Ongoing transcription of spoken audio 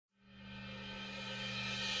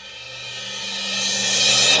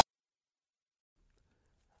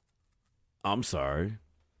I'm sorry.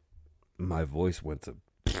 My voice went to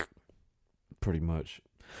pretty much.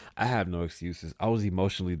 I have no excuses. I was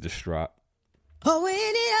emotionally distraught.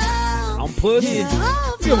 I'm pussy.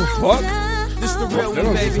 Give a fuck. This the real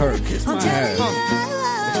one, baby. Kiss my ass.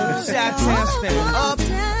 Southtown stand up.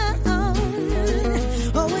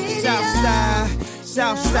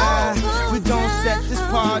 South side, we gon' set this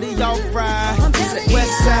party off right.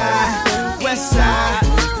 West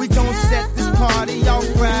side, we gon' set this party off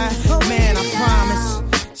right. Man, I promise.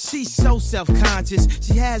 She's so self-conscious.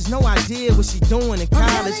 She has no idea what she's doing in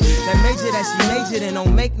college. That major that she majored in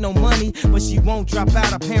don't make no money, but she won't drop out.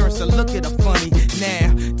 Her parents will look at her funny.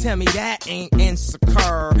 Now, tell me that ain't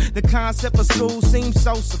insecure. The concept of school seems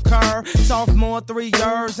so secure. Sophomore 3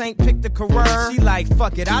 years, ain't picked a career. She like,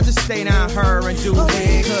 fuck it, I'll just stay down her and do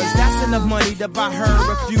it. Cause that's enough money to buy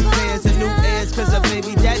her a few pairs of new ears. Cause her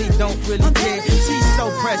baby daddy don't really care. She's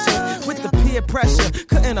so precious with the peer pressure.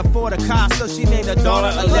 Couldn't afford a car, so she named her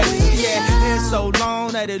daughter Alexis. Yeah, hair so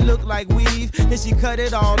long that it looked like weave. Then she cut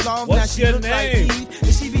it all off. What's now she your look name? like Eve.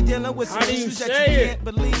 And she be dealing with some How do you issues that say you it? can't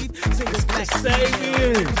believe. Singles black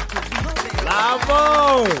Kasabian.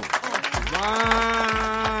 Lavo.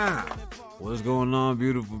 Wow. What's going on,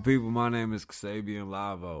 beautiful people? My name is Kasabian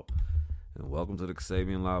Lavo, and welcome to the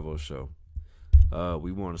Kasabian Lavo Show.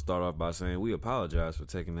 We want to start off by saying we apologize for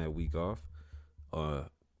taking that week off.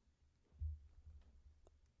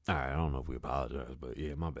 Alright, I don't know if we apologize, but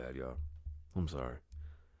yeah, my bad, y'all. I'm sorry.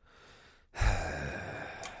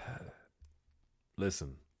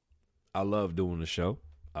 Listen, I love doing the show.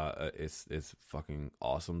 It's fucking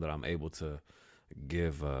awesome that I'm able to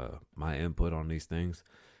give my input on these things,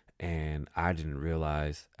 and I didn't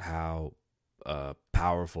realize how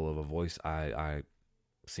powerful of a voice I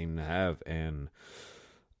seem to have, and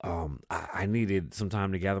I needed some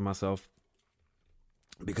time to gather myself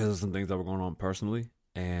because of some things that were going on personally.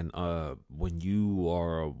 And when you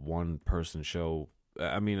are a one-person show,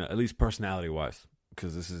 I mean, at least personality-wise,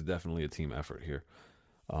 because this is definitely a team effort here.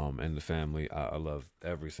 And the family, I love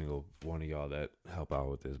every single one of y'all that help out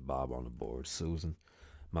with this. Bob on the board, Susan.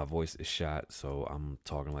 My voice is shot, so I'm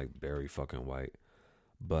talking like Barry fucking White.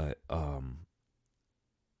 But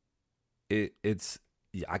it's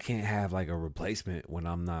I can't have like a replacement when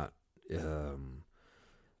I'm not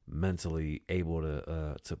mentally able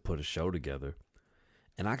to put a show together.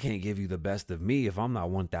 And I can't give you the best of me if I'm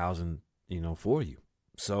not 1,000, for you.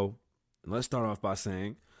 So let's start off by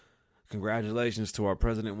saying congratulations to our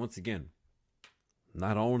president once again.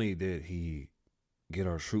 Not only did he get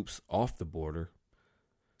our troops off the border,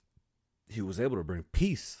 he was able to bring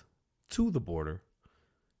peace to the border,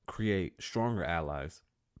 create stronger allies,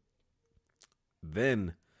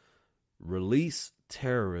 then release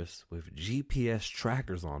terrorists with GPS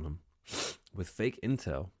trackers on them with fake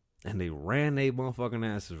intel. And they ran their motherfucking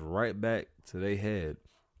asses right back to their head,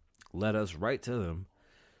 led us right to them,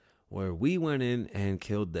 where we went in and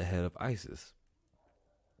killed the head of ISIS.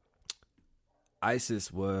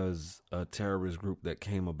 ISIS was a terrorist group that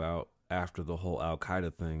came about after the whole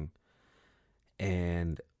Al-Qaeda thing.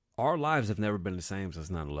 And our lives have never been the same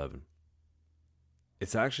since 9/11.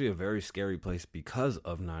 It's actually a very scary place because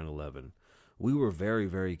of 9/11. We were very,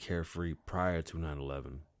 very carefree prior to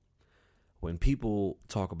 9/11. When people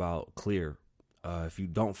talk about Clear, if you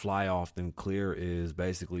don't fly often, Clear is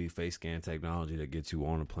basically face scan technology that gets you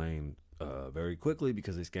on a plane very quickly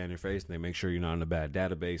because they scan your face and they make sure you're not in a bad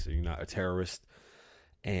database or you're not a terrorist.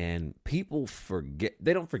 And people forget,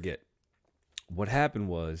 they don't forget. What happened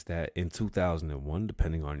was that in 2001,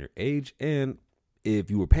 depending on your age and if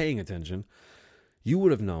you were paying attention, you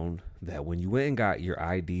would have known that when you went and got your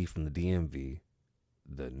ID from the DMV,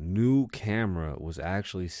 the new camera was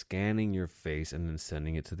actually scanning your face and then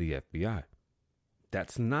sending it to the FBI.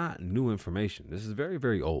 That's not new information. This is very,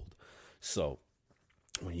 very old. So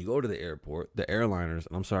when you go to the airport, the airliners,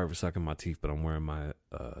 and I'm sorry for sucking my teeth, but I'm wearing my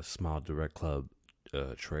Smile Direct Club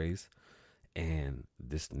trays, and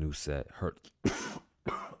this new set hurts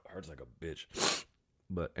like a bitch.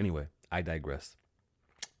 But anyway, I digress.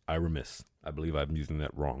 I remiss. I believe I'm using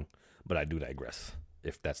that wrong, but I do digress,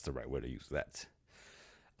 if that's the right way to use that.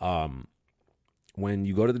 When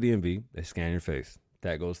you go to the DMV, they scan your face.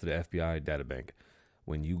 That goes to the FBI data bank.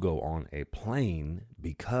 When you go on a plane,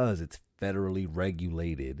 because it's federally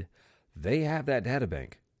regulated, they have that data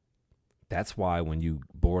bank. That's why when you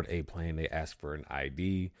board a plane, they ask for an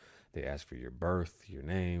ID. They ask for your birth, your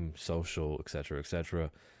name, social, etc., etc.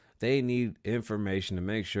 They need information to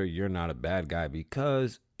make sure you're not a bad guy,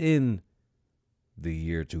 because in the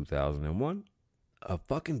year 2001, a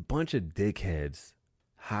fucking bunch of dickheads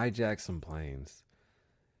hijacked some planes.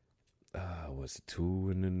 Was it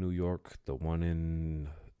 2 in New York, the one in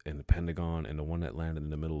and the Pentagon, and the one that landed in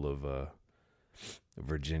the middle of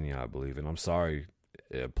Virginia, I believe. And I'm sorry,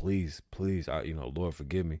 please, Lord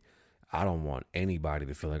forgive me. I don't want anybody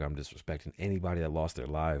to feel like I'm disrespecting anybody that lost their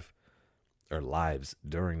lives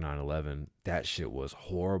during 9/11. That shit was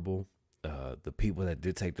horrible. The people that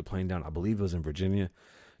did take the plane down, I believe it was in Virginia,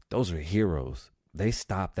 those are heroes. They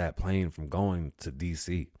stopped that plane from going to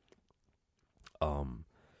D.C.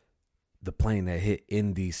 The plane that hit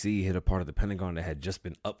in D.C. hit a part of the Pentagon that had just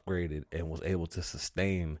been upgraded and was able to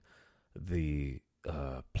sustain the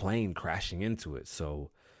plane crashing into it.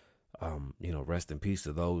 So, rest in peace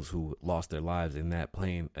to those who lost their lives in that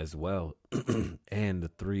plane as well. And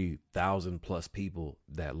the 3,000 plus people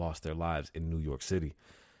that lost their lives in New York City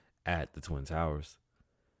at the Twin Towers.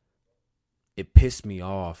 It pissed me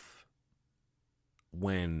off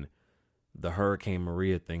when the Hurricane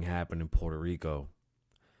Maria thing happened in Puerto Rico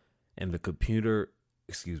and the computer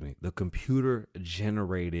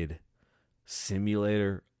generated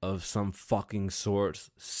simulator of some fucking sorts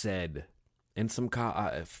said, and some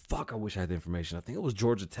I wish I had the information. I think it was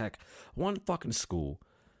Georgia Tech, one fucking school,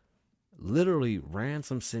 literally ran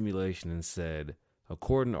some simulation and said,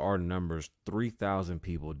 according to our numbers, 3,000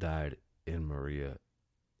 people died in Maria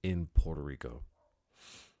in Puerto Rico.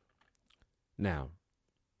 Now,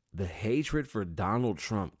 the hatred for Donald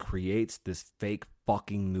Trump creates this fake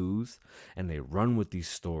fucking news, and they run with these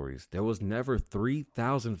stories. There was never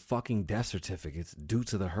 3,000 fucking death certificates due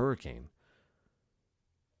to the hurricane.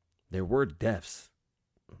 There were deaths,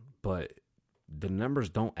 but the numbers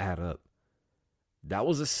don't add up. That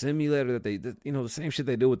was a simulator that the same shit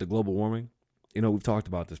they do with the global warming. We've talked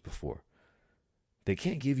about this before. They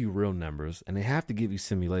can't give you real numbers, and they have to give you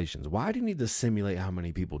simulations. Why do you need to simulate how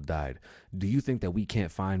many people died? Do you think that we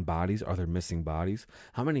can't find bodies? Are there missing bodies?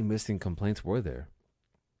 How many missing complaints were there?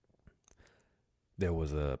 There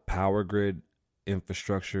was a power grid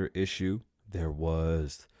infrastructure issue. There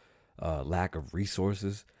was lack of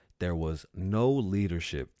resources. There was no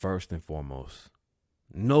leadership, first and foremost.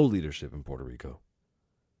 No leadership in Puerto Rico.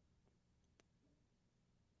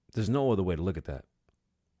 There's no other way to look at that.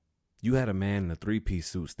 You had a man in a 3-piece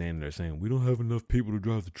suit standing there saying, we don't have enough people to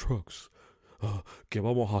drive the trucks. ¿Qué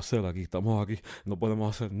vamos a hacer aquí? Estamos aquí. No podemos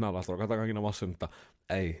hacer nada. Las trocas están aquí, no vamos a sentar.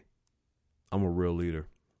 Hey, I'm a real leader.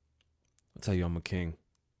 I tell you I'm a king.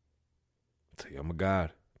 I tell you I'm a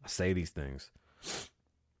God. I say these things.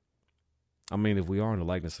 I mean, if we are in the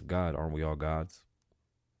likeness of God, aren't we all gods?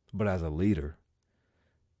 But as a leader,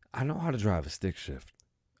 I know how to drive a stick shift.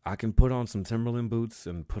 I can put on some Timberland boots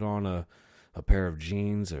and put on a pair of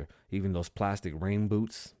jeans or even those plastic rain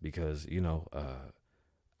boots because,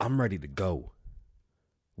 I'm ready to go.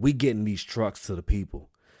 We getting these trucks to the people.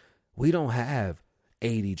 We don't have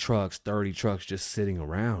 80 trucks, 30 trucks just sitting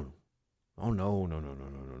around. Oh, no.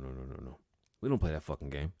 We don't play that fucking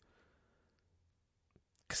game.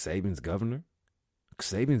 Kasabian's governor.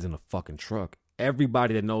 Kasabian's in a fucking truck.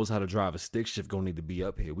 Everybody that knows how to drive a stick shift gonna need to be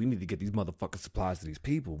up here. We need to get these motherfucking supplies to these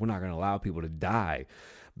people. We're not gonna allow people to die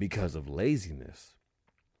because of laziness.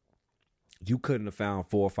 You couldn't have found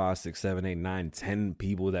 4, 5, 6, 7, 8, 9, 10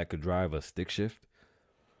 people that could drive a stick shift.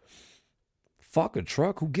 Fuck a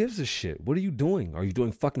truck. Who gives a shit? What are you doing? Are you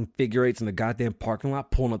doing fucking figure eights in the goddamn parking lot,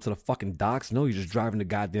 pulling up to the fucking docks? No, you're just driving the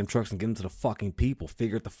goddamn trucks and getting to the fucking people.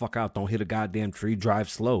 Figure it the fuck out. Don't hit a goddamn tree. Drive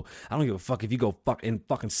slow. I don't give a fuck if you go in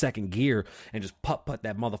fucking second gear and just putt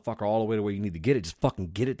that motherfucker all the way to where you need to get it. Just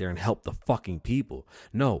fucking get it there and help the fucking people.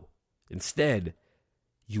 No. Instead,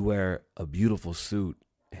 you wear a beautiful suit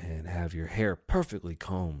and have your hair perfectly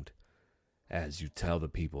combed as you tell the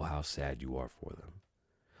people how sad you are for them.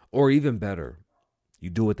 Or even better, you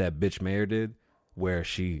do what that bitch mayor did, where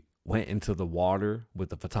she went into the water with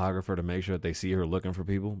the photographer to make sure that they see her looking for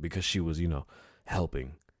people because she was,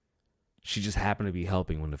 helping. She just happened to be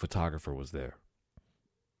helping when the photographer was there.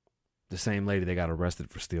 The same lady that got arrested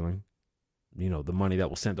for stealing, the money that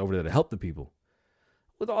was sent over there to help the people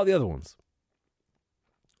with all the other ones.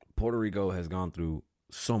 Puerto Rico has gone through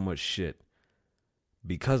so much shit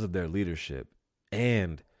because of their leadership.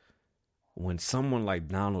 And when someone like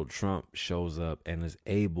Donald Trump shows up and is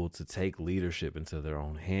able to take leadership into their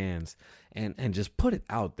own hands and just put it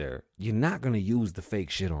out there, you're not going to use the fake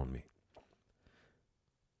shit on me.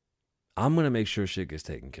 I'm going to make sure shit gets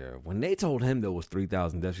taken care of. When they told him there was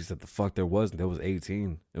 3,000 deaths, he said the fuck there wasn't. There was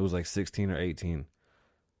 18. It was like 16 or 18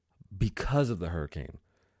 because of the hurricane.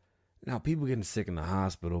 Now, people getting sick in the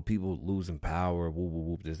hospital, people losing power,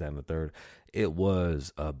 whoop, this, that, and the third. It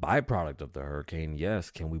was a byproduct of the hurricane. Yes.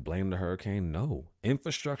 Can we blame the hurricane? No.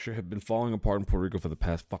 Infrastructure had been falling apart in Puerto Rico for the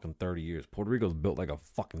past fucking 30 years. Puerto Rico's built like a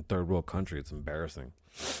fucking third world country. It's embarrassing.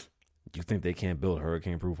 Do you think they can't build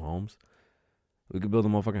hurricane-proof homes? We could build a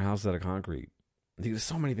motherfucking house out of concrete. There's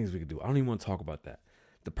so many things we could do. I don't even want to talk about that.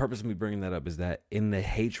 The purpose of me bringing that up is that in the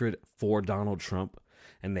hatred for Donald Trump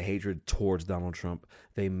and the hatred towards Donald Trump,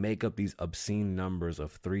 they make up these obscene numbers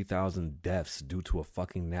of 3,000 deaths due to a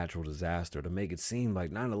fucking natural disaster to make it seem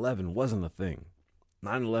like 9/11 wasn't a thing.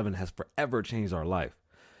 9/11 has forever changed our life.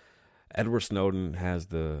 Edward Snowden has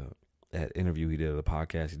that interview he did, the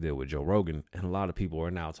podcast he did with Joe Rogan, and a lot of people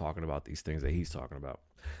are now talking about these things that he's talking about.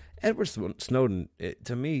 Edward Snowden,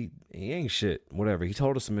 to me, he ain't shit. Whatever. He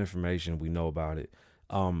told us some information. We know about it.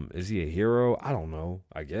 Is he a hero? I don't know.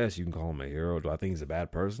 I guess you can call him a hero. Do I think he's a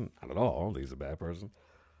bad person? Not at all. I don't think he's a bad person.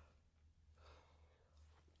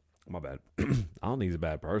 My bad. I don't think he's a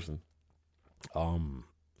bad person.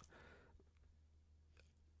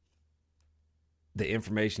 The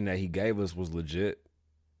information that he gave us was legit.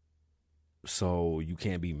 So you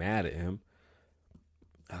can't be mad at him.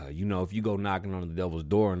 If you go knocking on the devil's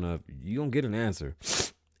door enough, you don't get an answer.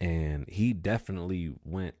 And he definitely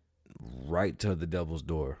went right to the devil's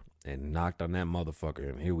door and knocked on that motherfucker.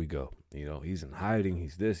 And here we go. He's in hiding.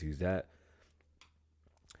 He's this, he's that.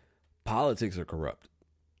 Politics are corrupt.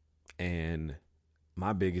 And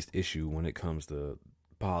my biggest issue when it comes to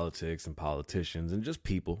politics and politicians and just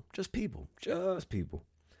people.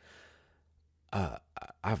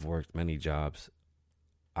 I've worked many jobs.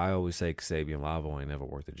 I always say Kasabian Lavo ain't never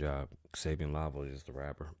worked a job. Kasabian Lavo is just a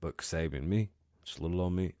rapper. But Kasabian, me, just little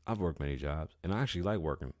old me, I've worked many jobs. And I actually like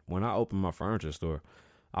working. When I opened my furniture store,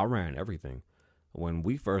 I ran everything. When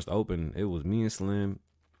we first opened, it was me and Slim.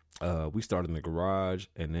 We started in the garage.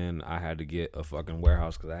 And then I had to get a fucking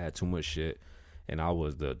warehouse because I had too much shit. And I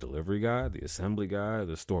was the delivery guy, the assembly guy,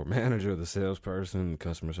 the store manager, the salesperson,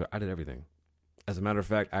 customer service. I did everything. As a matter of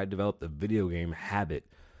fact, I developed a video game habit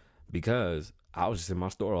because I was just in my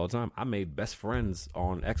store all the time. I made best friends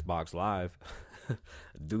on Xbox Live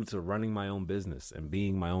due to running my own business and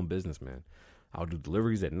being my own businessman. I would do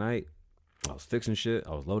deliveries at night. I was fixing shit.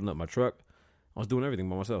 I was loading up my truck. I was doing everything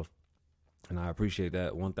by myself. And I appreciate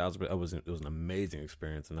that 1,000%. It was an amazing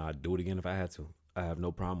experience, and I'd do it again if I had to. I have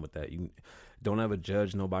no problem with that. You don't ever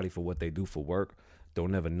judge nobody for what they do for work.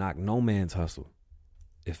 Don't ever knock no man's hustle.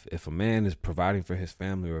 If a man is providing for his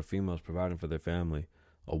family or a female is providing for their family,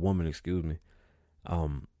 a woman, excuse me,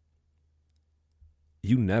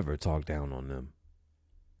 you never talk down on them.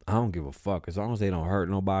 I don't give a fuck. As long as they don't hurt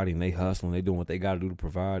nobody and they hustling, they doing what they got to do to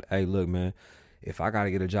provide. Hey, look, man, if I got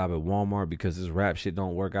to get a job at Walmart because this rap shit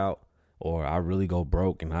don't work out, or I really go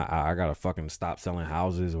broke and I got to fucking stop selling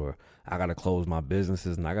houses, or I got to close my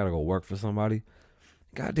businesses and I got to go work for somebody,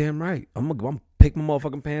 goddamn right. I'm going to pick my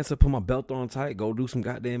motherfucking pants up, put my belt on tight, go do some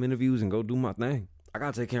goddamn interviews and go do my thing. I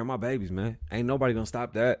got to take care of my babies, man. Ain't nobody going to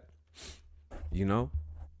stop that. You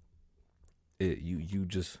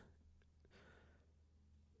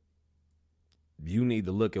need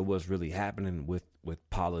to look at what's really happening with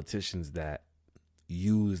politicians that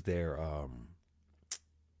use their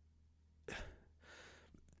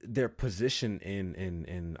position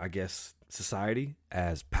in I guess society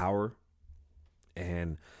as power.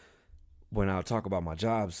 And when I talk about my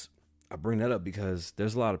jobs, I bring that up because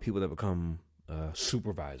there's a lot of people that become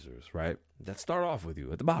supervisors, right? That start off with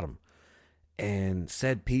you at the bottom. And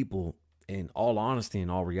said people, in all honesty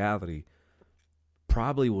and all reality,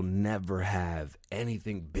 probably will never have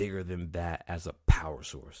anything bigger than that as a power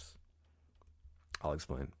source. I'll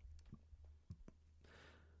explain.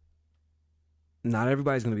 Not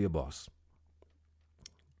everybody's going to be a boss.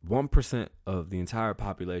 1% of the entire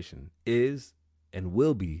population is and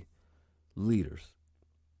will be leaders.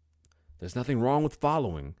 There's nothing wrong with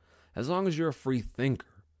following as long as you're a free thinker.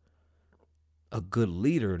 A good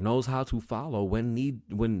leader knows how to follow when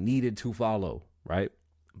needed to follow, right?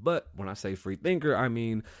 But when I say free thinker, I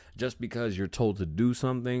mean just because you're told to do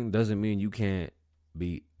something doesn't mean you can't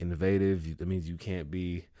be innovative. That means you can't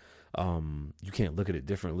be, you can't look at it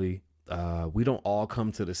differently. We don't all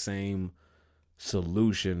come to the same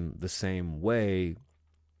solution the same way.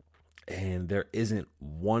 And there isn't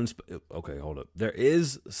one. Okay, hold up. There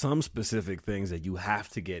is some specific things that you have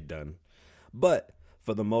to get done. But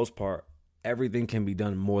for the most part, everything can be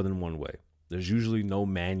done more than one way. There's usually no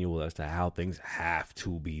manual as to how things have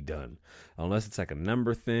to be done. Unless it's like a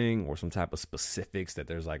number thing or some type of specifics that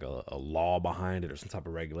there's like a law behind it or some type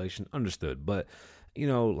of regulation. Understood. But,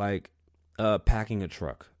 like packing a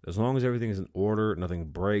truck. As long as everything is in order, nothing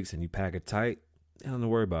breaks, and you pack it tight, nothing to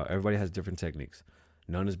worry about. Everybody has different techniques.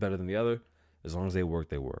 None is better than the other. As long as they work,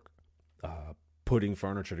 they work. Putting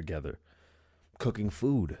furniture together. Cooking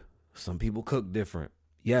food. Some people cook different.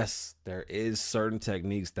 Yes, there is certain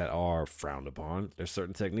techniques that are frowned upon. There's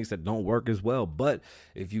certain techniques that don't work as well. But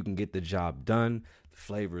if you can get the job done, the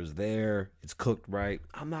flavor is there, it's cooked right,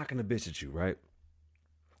 I'm not going to bitch at you, right?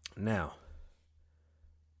 Now,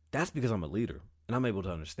 that's because I'm a leader and I'm able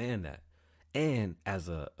to understand that. And as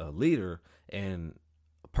a leader and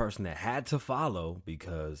a person that had to follow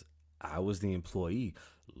because I was the employee,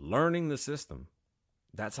 learning the system.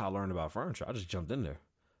 That's how I learned about furniture. I just jumped in there.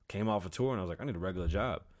 Came off a tour and I was like, I need a regular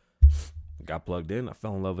job. Got plugged in. I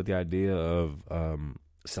fell in love with the idea of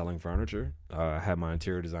selling furniture. I had my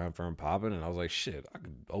interior design firm popping and I was like, shit, I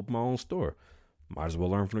could open my own store. Might as well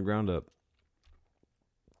learn from the ground up.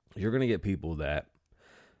 You're going to get people that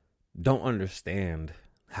don't understand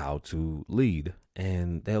how to lead,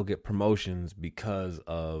 and they'll get promotions because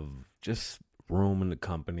of just room in the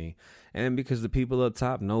company and because the people up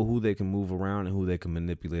top know who they can move around and who they can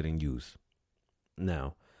manipulate and use.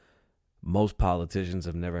 Now, most politicians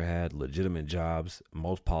have never had legitimate jobs.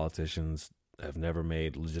 Most politicians have never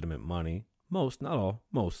made legitimate money. Most, not all,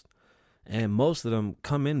 most. And most of them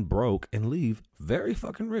come in broke and leave very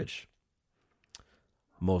fucking rich.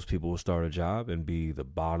 Most people will start a job and be the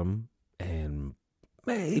bottom and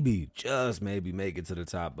maybe, just maybe make it to the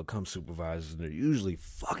top, become supervisors, and they're usually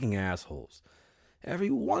fucking assholes.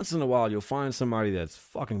 Every once in a while, you'll find somebody that's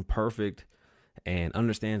fucking perfect and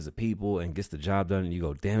understands the people and gets the job done, and you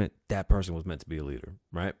go, damn it, that person was meant to be a leader,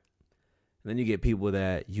 right? And then you get people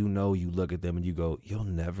that you look at them and you go, you'll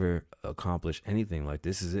never accomplish anything. Like,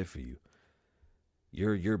 this is it for you.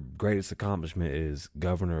 Your greatest accomplishment is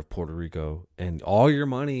governor of Puerto Rico, and all your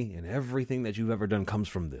money and everything that you've ever done comes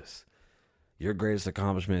from this. Your greatest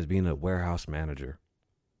accomplishment is being a warehouse manager.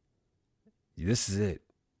 This is it.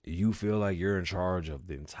 You feel like you're in charge of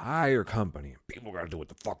the entire company. People got to do what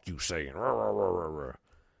the fuck you saying.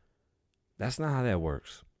 That's not how that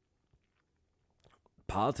works.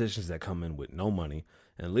 Politicians that come in with no money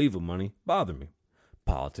and leave with money bother me.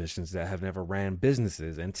 Politicians that have never ran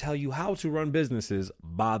businesses and tell you how to run businesses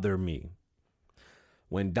bother me.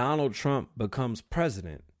 When Donald Trump becomes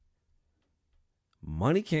president,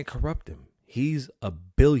 money can't corrupt him. He's a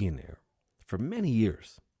billionaire for many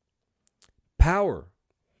years. Power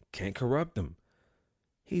can't corrupt him.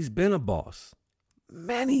 He's been a boss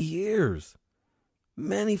many years.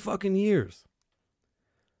 Many fucking years.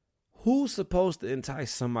 Who's supposed to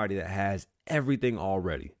entice somebody that has everything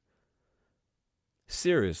already?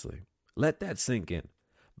 Seriously, let that sink in.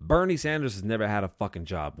 Bernie Sanders has never had a fucking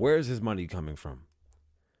job. Where is his money coming from?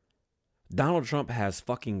 Donald Trump has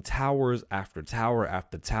fucking towers after tower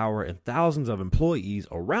after tower and thousands of employees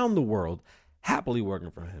around the world happily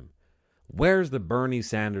working for him. Where's the Bernie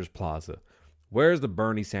Sanders Plaza? Where's the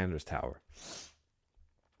Bernie Sanders Tower?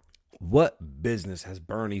 What business has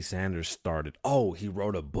Bernie Sanders started? Oh, he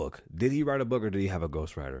wrote a book. Did he write a book or did he have a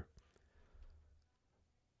ghostwriter?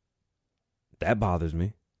 That bothers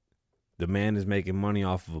me. The man is making money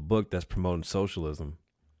off of a book that's promoting socialism.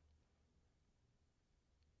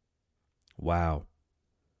 Wow.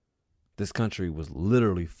 This country was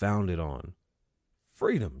literally founded on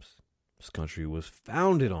freedoms. This country was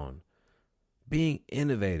founded on being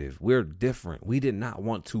innovative. We're different. We did not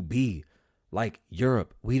want to be like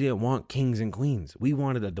Europe. We didn't want kings and queens. We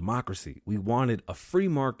wanted a democracy. We wanted a free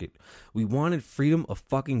market. We wanted freedom of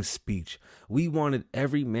fucking speech. We wanted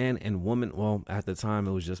every man and woman. Well, at the time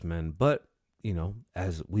it was just men, but you know,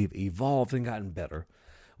 as we've evolved and gotten better,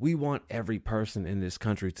 we want every person in this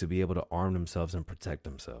country to be able to arm themselves and protect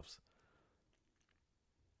themselves.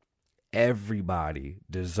 Everybody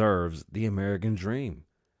deserves the American dream.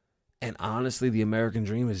 And honestly, the American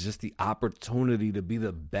dream is just the opportunity to be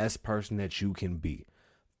the best person that you can be.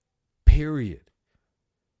 Period.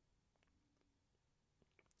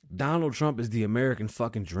 Donald Trump is the American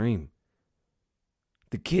fucking dream.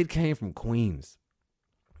 The kid came from Queens.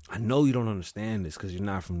 I know you don't understand this because you're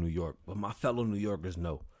not from New York, but my fellow New Yorkers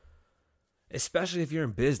know. Especially if you're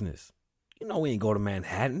in business. You know we ain't go to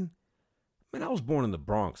Manhattan. Man, I was born in the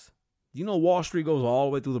Bronx. You know Wall Street goes all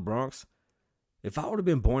the way through the Bronx? If I would have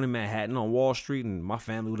been born in Manhattan on Wall Street and my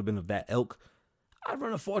family would have been of that ilk, I'd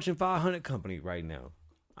run a Fortune 500 company right now.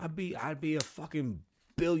 I'd be a fucking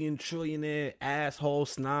billion trillionaire asshole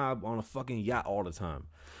snob on a fucking yacht all the time.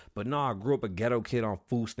 But no, I grew up a ghetto kid on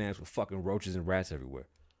food stamps with fucking roaches and rats everywhere.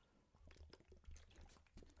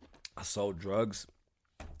 I sold drugs,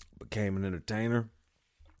 became an entertainer.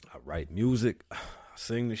 I write music, I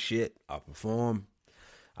sing the shit, I perform.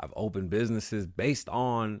 I've opened businesses based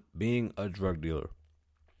on being a drug dealer.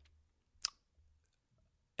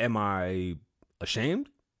 Am I ashamed?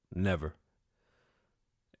 Never.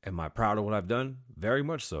 Am I proud of what I've done? Very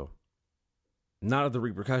much so. Not of the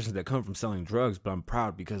repercussions that come from selling drugs, but I'm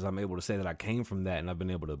proud because I'm able to say that I came from that and I've been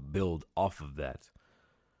able to build off of that.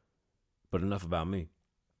 But enough about me.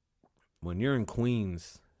 When you're in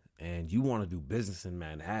Queens and you want to do business in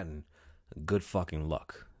Manhattan, good fucking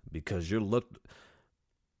luck. Because you're looked,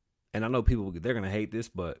 and I know people, they're going to hate this,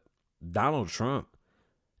 but Donald Trump,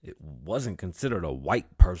 it wasn't considered a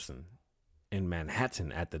white person in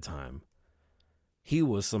Manhattan at the time. He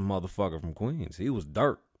was some motherfucker from Queens. He was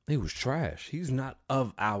dirt. He was trash. He's not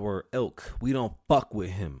of our ilk. We don't fuck with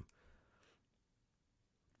him.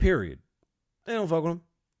 Period. They don't fuck with him.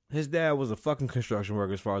 His dad was a fucking construction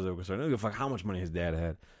worker as far as they're concerned. They don't give a fuck how much money his dad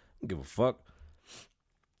had. Don't give a fuck.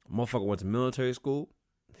 Motherfucker went to military school.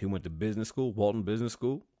 He went to business school, Walton Business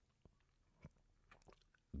School.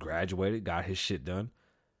 Graduated, got his shit done.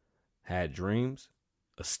 Had dreams,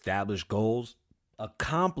 established goals,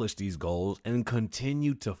 accomplished these goals, and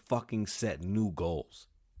continued to fucking set new goals.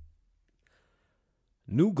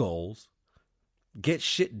 New goals, get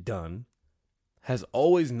shit done, has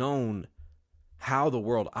always known how the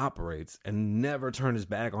world operates and never turned his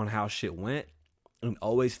back on how shit went and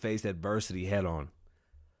always faced adversity head on.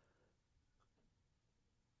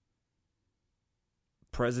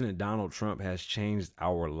 President Donald Trump has changed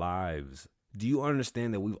our lives. Do you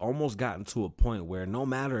understand that we've almost gotten to a point where no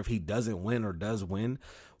matter if he doesn't win or does win,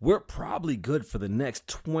 we're probably good for the next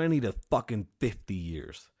 20 to fucking 50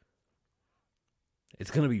 years.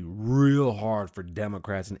 It's going to be real hard for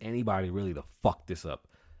Democrats and anybody really to fuck this up.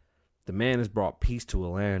 The man has brought peace to a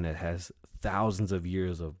land that has thousands of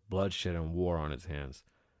years of bloodshed and war on its hands.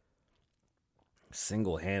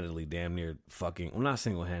 Single-handedly, damn near fucking, well, not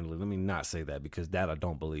single-handedly, let me not say that because that I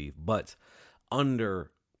don't believe, but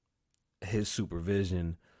under his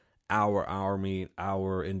supervision, our army,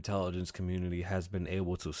 our intelligence community has been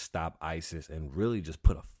able to stop ISIS and really just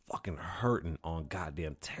put a fucking hurting on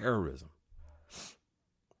goddamn terrorism.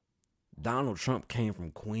 Donald Trump came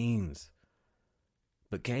from Queens,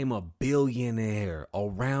 became a billionaire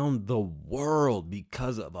around the world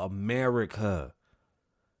because of America.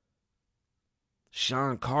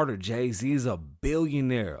 Sean Carter, Jay-Z, is a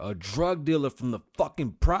billionaire, a drug dealer from the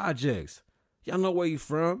fucking projects. Y'all know where you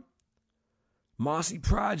from? Mossy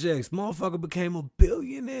Projects. Motherfucker became a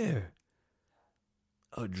billionaire.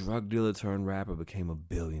 A drug dealer turned rapper became a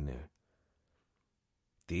billionaire.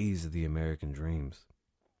 These are the American dreams.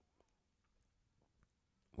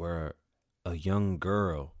 Where a young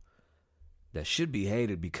girl that should be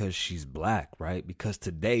hated because she's black, right? Because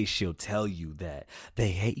today she'll tell you that they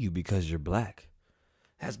hate you because you're black,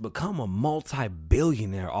 has become a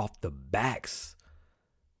multi-billionaire off the backs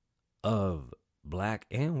of black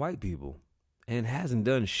and white people and hasn't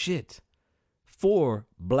done shit for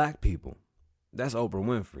black people. That's Oprah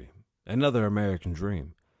Winfrey, another American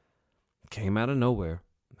dream. Came out of nowhere,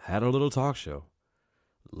 had a little talk show,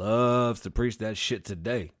 loves to preach that shit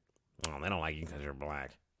today. Oh, they don't like you because you're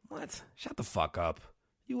black. What? Shut the fuck up.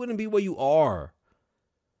 You wouldn't be where you are.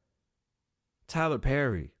 Tyler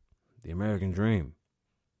Perry, the American dream.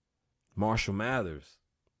 Marshall Mathers,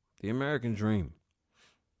 the American dream.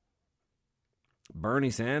 Bernie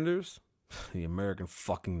Sanders, the American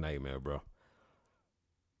fucking nightmare, bro.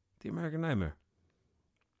 The American nightmare.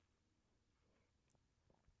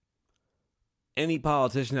 Any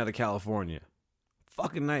politician out of California,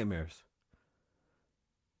 fucking nightmares.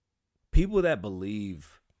 People that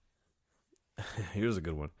believe, here's a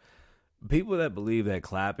good one. People that believe that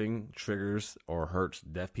clapping triggers or hurts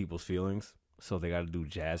deaf people's feelings, so they got to do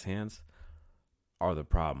jazz hands, are the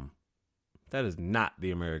problem. That is not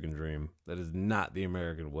the American dream. That is not the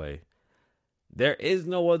American way. There is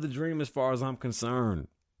no other dream as far as I'm concerned.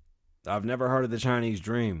 I've never heard of the Chinese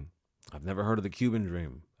dream. I've never heard of the Cuban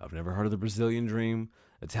dream. I've never heard of the Brazilian dream,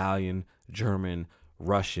 Italian, German,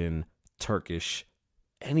 Russian, Turkish,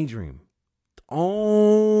 any dream. The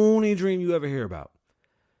only dream you ever hear about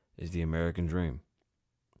is the American dream.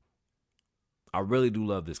 I really do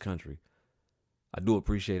love this country. I do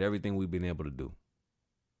appreciate everything we've been able to do.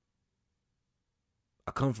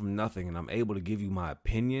 I come from nothing and I'm able to give you my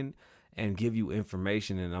opinion and give you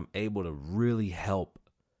information, and I'm able to really help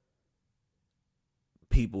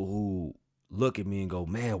people who look at me and go,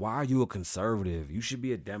 man, why are you a conservative? You should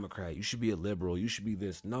be a Democrat. You should be a liberal. You should be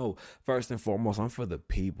this. No, first and foremost, I'm for the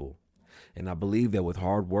people. And I believe that with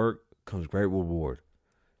hard work comes great reward.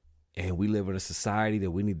 And we live in a society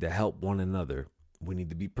that we need to help one another. We need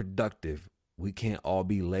to be productive. We can't all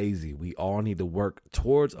be lazy. We all need to work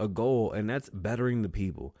towards a goal, and that's bettering the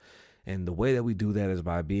people. And the way that we do that is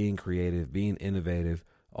by being creative, being innovative,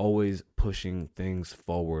 always pushing things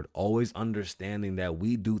forward, always understanding that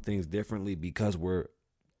we do things differently because we're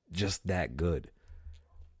just that good.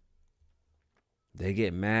 They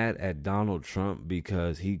get mad at Donald Trump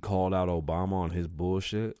because he called out Obama on his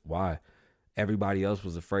bullshit. Why? Everybody else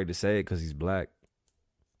was afraid to say it because he's black.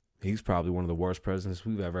 He's probably one of the worst presidents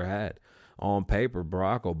we've ever had. On paper,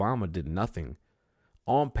 Barack Obama did nothing.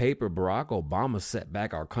 On paper, Barack Obama set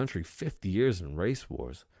back our country 50 years in race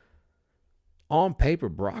wars. On paper,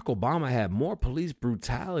 Barack Obama had more police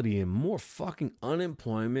brutality and more fucking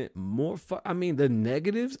unemployment. The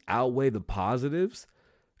negatives outweigh the positives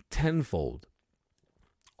tenfold.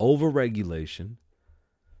 Overregulation.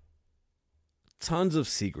 Tons of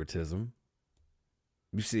secretism.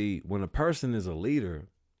 You see, when a person is a leader,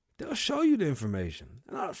 they'll show you the information.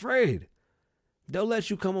 They're not afraid. They'll let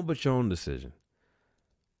you come up with your own decision.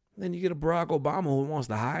 Then you get a Barack Obama who wants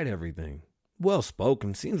to hide everything. Well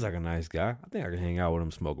spoken, seems like a nice guy. I think I can hang out with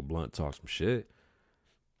him, smoke a blunt, talk some shit.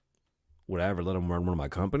 Would I ever let him run one of my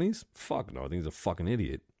companies? Fuck no, I think he's a fucking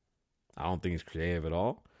idiot. I don't think he's creative at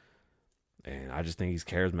all. And I just think he's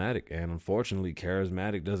charismatic. And unfortunately,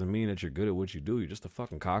 charismatic doesn't mean that you're good at what you do. You're just a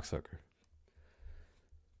fucking cocksucker.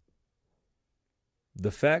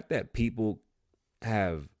 The fact that people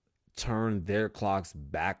have turned their clocks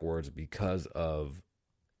backwards because of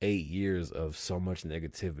 8 years of so much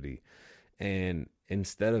negativity, and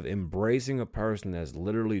instead of embracing a person that's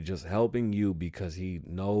literally just helping you because he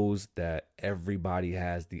knows that everybody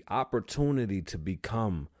has the opportunity to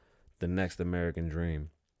become the next American dream,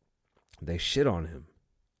 they shit on him.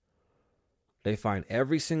 They find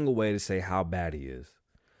every single way to say how bad he is.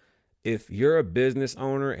 If you're a business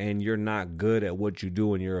owner and you're not good at what you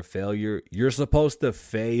do and you're a failure, you're supposed to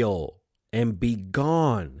fail and be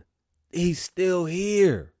gone. He's still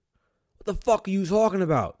here. What the fuck are you talking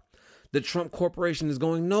about? The Trump Corporation is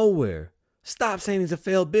going nowhere. Stop saying he's a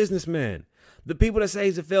failed businessman. The people that say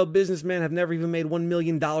he's a failed businessman have never even made $1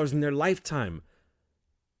 million in their lifetime.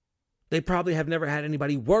 They probably have never had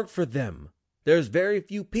anybody work for them. There's very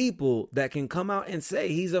few people that can come out and say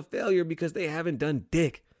he's a failure because they haven't done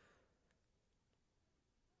dick.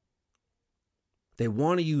 They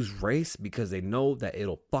want to use race because they know that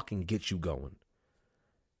it'll fucking get you going.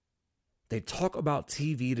 They talk about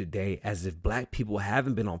TV today as if black people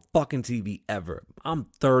haven't been on fucking TV ever. I'm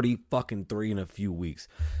 30 fucking 3 in a few weeks.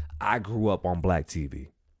 I grew up on black TV.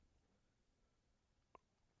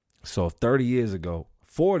 So 30 years ago,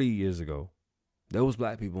 40 years ago, there was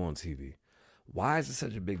black people on TV. Why is it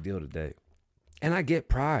such a big deal today? And I get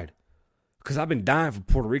pride. Because I've been dying for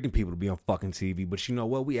Puerto Rican people to be on fucking TV. But you know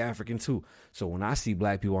what? We African too. So when I see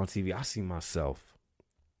black people on TV, I see myself.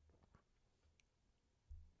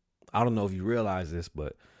 I don't know if you realize this,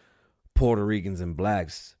 but Puerto Ricans and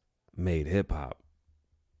blacks made hip hop.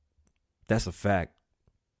 That's a fact.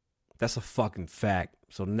 That's a fucking fact.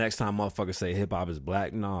 So next time motherfuckers say hip hop is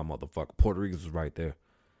black, nah, motherfucker, Puerto Ricans was right there.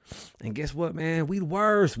 And guess what, man? We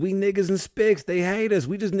worse. We niggas and spics. They hate us.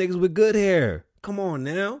 We just niggas with good hair. Come on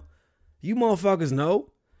now. You motherfuckers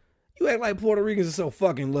know. You act like Puerto Ricans are so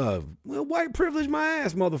fucking loved. Well, white privilege my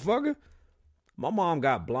ass, motherfucker. My mom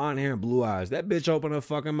got blonde hair and blue eyes. That bitch open her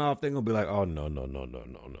fucking mouth, they gonna be like, oh, no.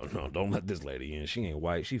 Don't let this lady in. She ain't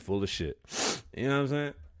white. She full of shit. You know what I'm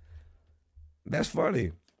saying? That's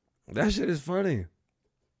funny. That shit is funny.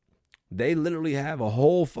 They literally have a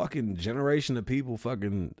whole fucking generation of people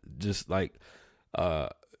fucking just like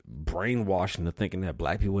brainwashing to thinking that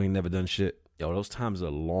black people ain't never done shit. Yo, those times are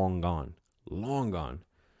long gone. Long gone.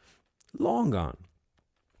 Long gone.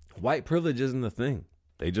 White privilege isn't a thing.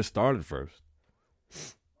 They just started first.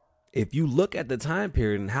 If you look at the time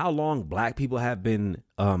period and how long black people have been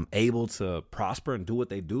able to prosper and do what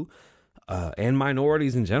they do, and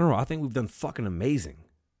minorities in general, I think we've done fucking amazing.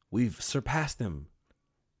 We've surpassed them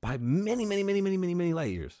by many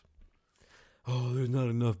light years. Oh, there's not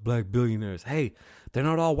enough black billionaires. Hey, they're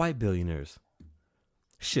not all white billionaires.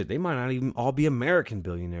 Shit, they might not even all be American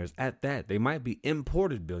billionaires at that. They might be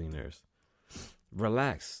imported billionaires.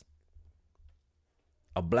 Relax.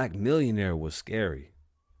 A black millionaire was scary.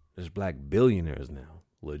 There's black billionaires now.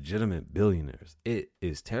 Legitimate billionaires. It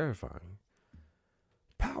is terrifying.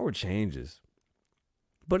 Power changes.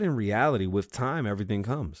 But in reality, with time, everything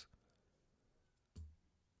comes.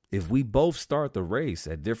 If we both start the race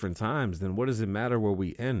at different times, then what does it matter where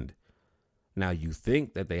we end? Now, you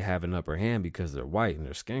think that they have an upper hand because they're white and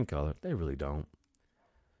their skin color. They really don't.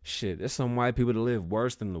 Shit, there's some white people that live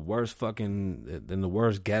worse than the worst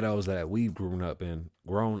ghettos that we've grown up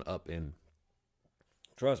in.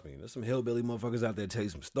 Trust me, there's some hillbilly motherfuckers out there tell you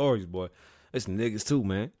some stories, boy. There's some niggas too,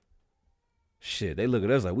 man. Shit, they look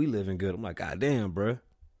at us like we living good. I'm like, God damn, bro.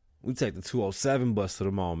 We take the 207 bus to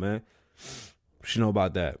the mall, man. What you know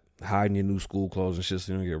about that? Hiding your new school clothes and shit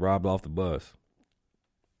so you don't get robbed off the bus.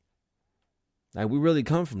 Like, we really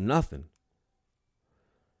come from nothing.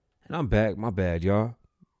 And I'm back. My bad, y'all.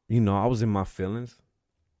 You know, I was in my feelings.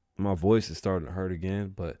 My voice is starting to hurt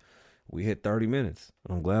again, but we hit 30 minutes.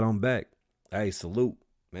 I'm glad I'm back. Hey, salute.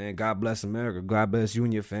 Man, God bless America. God bless you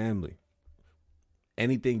and your family.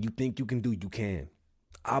 Anything you think you can do, you can.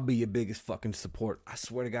 I'll be your biggest fucking support. I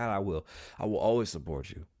swear to God, I will. I will always support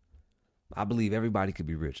you. I believe everybody could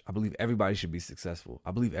be rich. I believe everybody should be successful.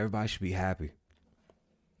 I believe everybody should be happy.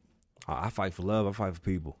 I fight for love. I fight for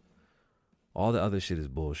people. All the other shit is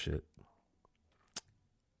bullshit.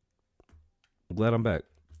 I'm glad I'm back.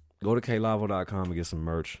 Go to klavo.com and get some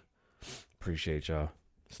merch. Appreciate y'all.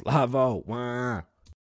 Slavo. Wah.